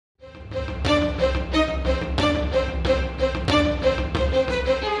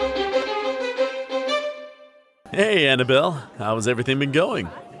Hey, Annabelle. How's everything been going?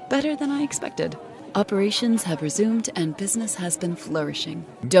 Better than I expected. Operations have resumed and business has been flourishing.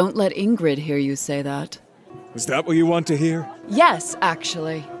 Don't let Ingrid hear you say that. Is that what you want to hear? Yes,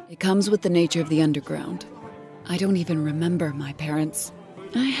 actually. It comes with the nature of the underground. I don't even remember my parents.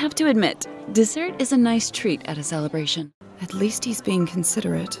 I have to admit, dessert is a nice treat at a celebration. At least he's being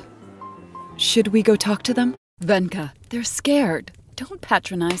considerate. Should we go talk to them? Venka, they're scared. Don't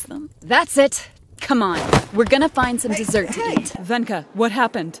patronize them. That's it! Come on, we're gonna find some dessert to eat. Venka, what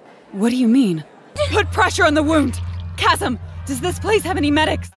happened? What do you mean? Put pressure on the wound! Chasm, does this place have any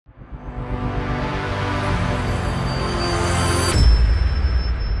medics?